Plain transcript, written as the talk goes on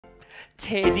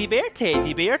Teddy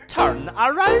bear, turn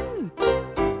around.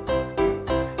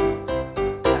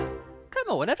 Come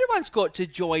on, everyone's got to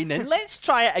join in. Let's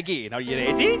try it again. Are you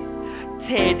ready?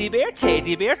 Teddy bear,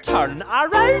 turn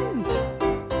around.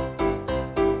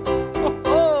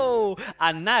 Oh,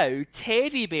 and now,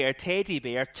 teddy bear,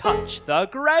 touch the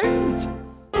ground.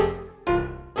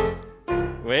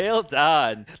 Well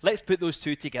done. Let's put those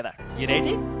two together. You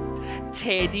ready?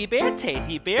 Teddy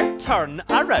bear, turn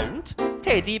around.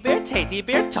 Teddy bear,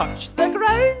 touch the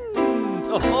ground.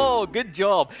 Oh, good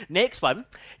job. Next one.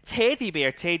 Teddy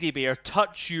bear,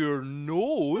 touch your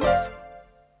nose.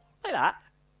 Like that.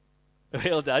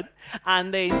 Well done.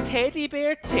 And then teddy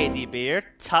bear,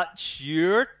 touch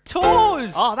your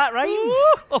toes. Oh, that rhymes.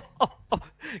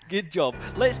 Good job.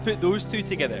 Let's put those two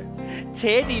together.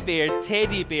 Teddy bear,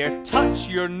 touch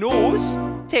your nose.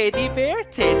 Teddy bear,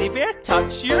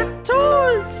 touch your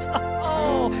toes.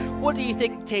 Oh, what do you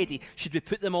think, Teddy? Should we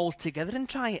put them all together and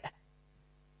try it?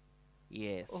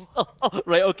 Yes.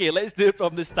 Right, okay, let's do it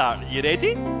from the start. You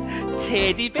ready?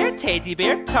 Teddy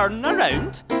bear, turn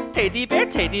around. Teddy bear,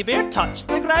 touch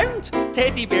the ground.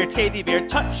 Teddy bear,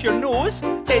 touch your nose.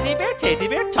 Teddy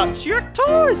bear, touch your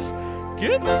toes.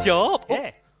 Good job.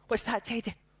 Yeah. Oh, what's that,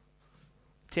 Teddy?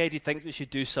 Teddy thinks we should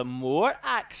do some more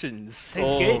actions.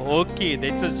 Sounds good. Okay,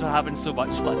 this is having so much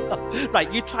fun.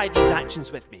 Right, you try these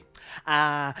actions with me.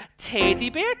 Teddy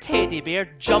bear,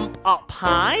 jump up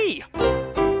high.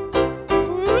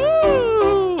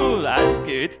 Ooh, that's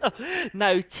good.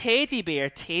 Now, teddy bear,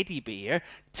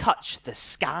 touch the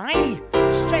sky.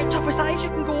 Stretch up as high as you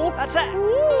can go. That's it.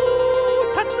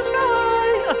 Ooh, touch the sky.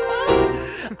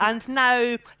 And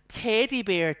now, teddy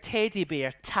bear,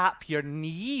 tap your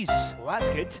knees. Oh, that's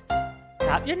good.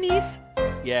 Tap your knees.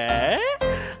 Yeah.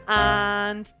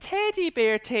 And teddy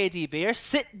bear,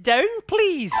 sit down,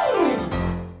 please.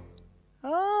 We're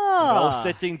all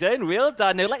sitting down. Well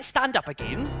done. Now let's stand up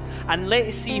again and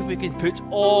let's see if we can put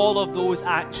all of those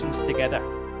actions together.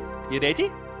 You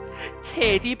ready?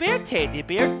 Teddy bear,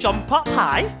 jump up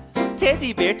high.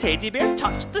 Teddy bear,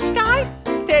 touch the sky.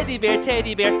 Teddy bear,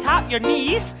 tap your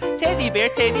knees. Teddy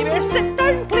bear, sit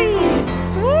down,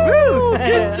 please. Woo!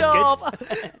 Good job.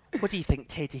 Good. What do you think,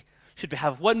 Teddy? Should we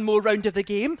have one more round of the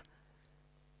game?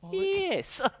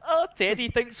 Yes. Teddy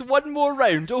thinks one more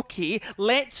round. Okay,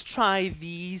 let's try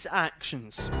these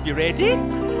actions. You ready?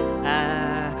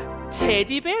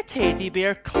 Teddy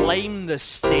bear, climb the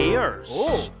stairs.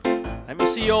 Oh. Let me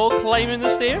see you all climbing the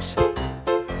stairs.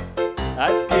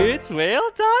 That's good.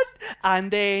 Well done. And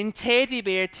then teddy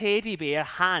bear,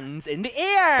 hands in the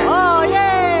air. Oh,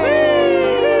 yay!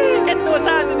 Whee! Get those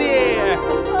hands in the air.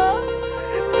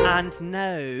 And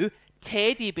now,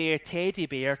 teddy bear,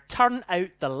 turn out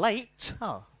the light.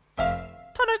 Oh.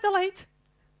 Turn out the light.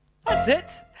 That's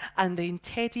it. And then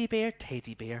teddy bear,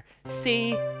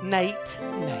 say night,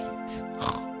 night.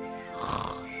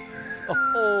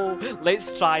 Oh,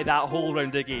 let's try that whole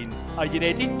round again. Are you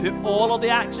ready? Put all of the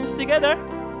actions together.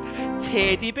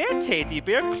 Teddy bear,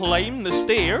 climb the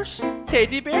stairs.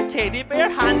 Teddy bear,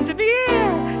 hands in the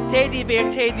air. Teddy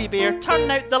bear,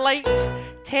 turn out the light.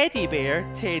 Teddy bear,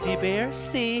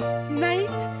 say night,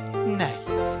 night.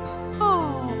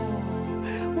 Oh,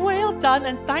 well done,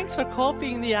 and thanks for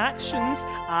copying the actions.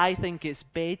 I think it's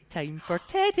bedtime for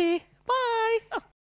Teddy. Bye.